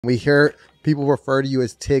We hear people refer to you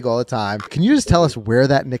as Tig all the time. Can you just tell us where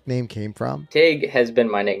that nickname came from? Tig has been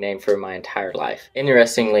my nickname for my entire life.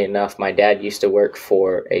 Interestingly enough, my dad used to work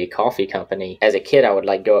for a coffee company. As a kid, I would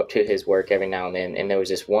go up to his work every now and then, and there was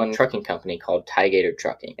this one trucking company called Gator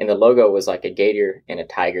Trucking, and the logo was like a gator and a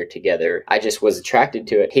tiger together. I just was attracted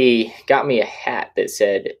to it. He got me a hat that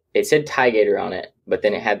said Gator on it, but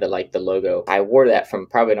then it had the logo. I wore that from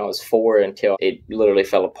probably when I was 4 until it literally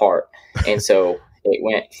fell apart. And so it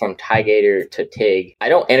went from Gator to Tig. I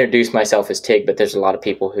don't introduce myself as Tig, but there's a lot of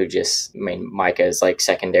people who Micah is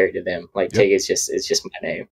secondary to them. Tig is just my name.